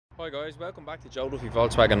Hi guys, welcome back to Duffy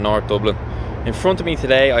Volkswagen North Dublin. In front of me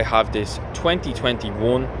today I have this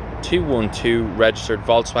 2021 212 registered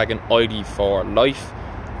Volkswagen ID.4 Life,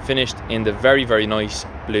 finished in the very nice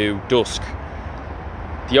blue dusk.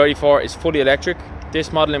 The ID.4 is fully electric.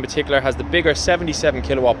 This model in particular has the bigger 77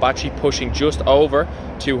 kilowatt battery pushing just over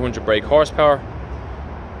 200 brake horsepower.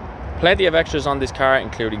 Plenty of extras on this car,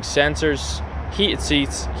 including sensors, heated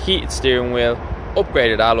seats, heated steering wheel,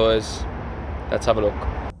 upgraded alloys. Let's have a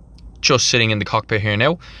look. Just sitting in the cockpit here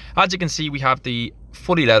now. As you can see, we have the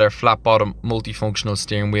fully leather flat bottom multifunctional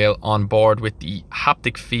steering wheel on board with the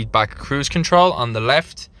haptic feedback cruise control on the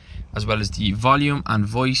left, as well as the volume and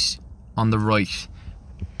voice on the right.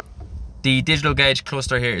 The digital gauge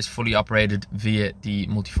cluster here is fully operated via the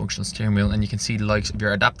multifunctional steering wheel, and you can see the likes of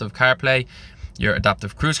your adaptive CarPlay, your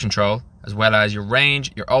adaptive cruise control, as well as your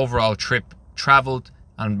range, your overall trip travelled,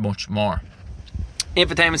 and much more.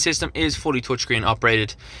 Infotainment system is fully touchscreen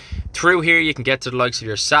operated. Through here you can get to the likes of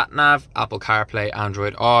your sat nav, Apple CarPlay,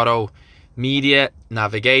 Android Auto, media,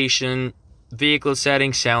 navigation, vehicle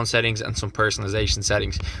settings, sound settings, and some personalization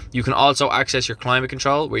settings. You can also access your climate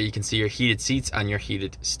control, where you can see your heated seats and your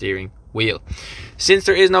heated steering wheel. Since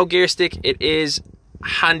there is no gear stick, it is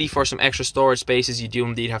handy for some extra storage spaces. You do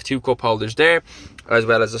indeed have two cup holders there, as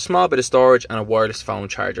well as a small bit of storage and a wireless phone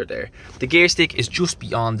charger there. The gear stick is just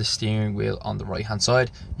beyond the steering wheel on the right hand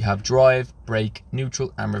side. You have drive, brake,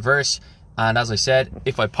 neutral and reverse, and as I said,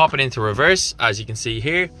 if I pop it into reverse, as you can see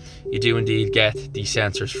here, you do indeed get the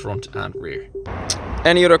sensors front and rear.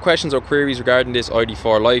 Any other questions or queries regarding this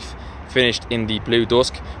ID.4 Life finished in the blue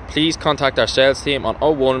dusk, please contact our sales team on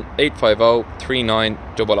 01 850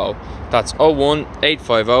 3900. That's 01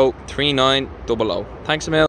 850 3900. Thanks a million.